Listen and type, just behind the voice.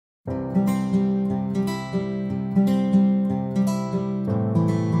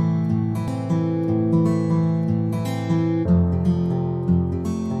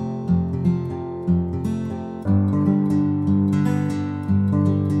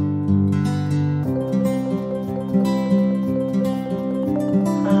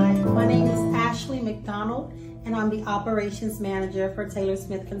Ashley McDonald, and I'm the Operations Manager for Taylor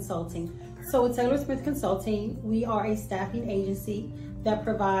Smith Consulting. So with Taylor Smith Consulting, we are a staffing agency that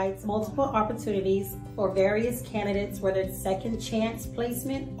provides multiple opportunities for various candidates, whether it's second chance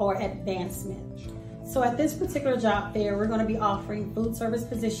placement or advancement. So at this particular job fair, we're going to be offering food service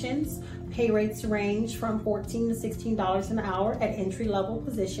positions. Pay rates range from $14 to $16 an hour at entry-level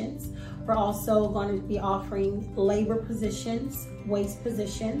positions. We're also going to be offering labor positions, waste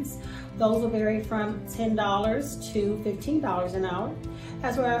positions. Those will vary from $10 to $15 an hour,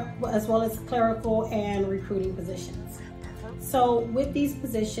 as well as clerical and recruiting positions. So with these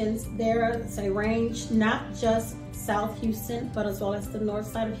positions, there's a range, not just South Houston, but as well as the north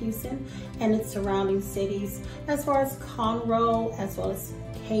side of Houston and its surrounding cities, as far as Conroe, as well as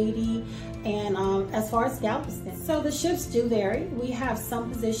Katy, and as far as Galveston. So the shifts do vary. We have some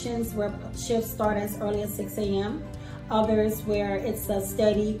positions where shifts start as early as 6 a.m., others where it's a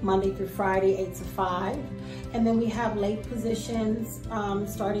steady Monday through Friday, 8 to 5. And then we have late positions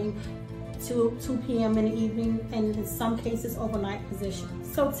starting 2 p.m. in the evening, and in some cases overnight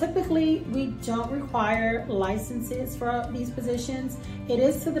positions. So typically we don't require licenses for these positions. It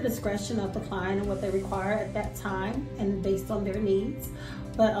is to the discretion of the client and what they require at that time and based on their needs.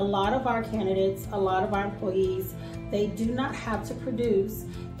 But a lot of our candidates, a lot of our employees, they do not have to produce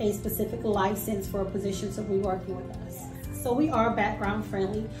a specific license for a position to be working with us. So we are background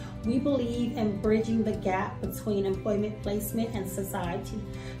friendly. We believe in bridging the gap between employment placement and society.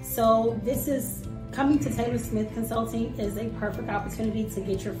 So coming to Taylor Smith Consulting is a perfect opportunity to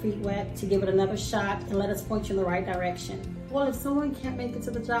get your feet wet, to give it another shot, and let us point you in the right direction. Well, if someone can't make it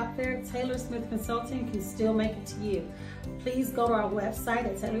to the job fair, Taylor Smith Consulting can still make it to you. Please go to our website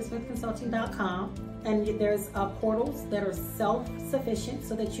at taylorsmithconsulting.com, and there's portals that are self-sufficient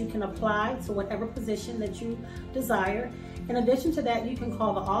so that you can apply to whatever position that you desire. In addition to that, you can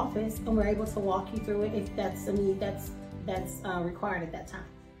call the office and we're able to walk you through it if that's a need that's required at that time.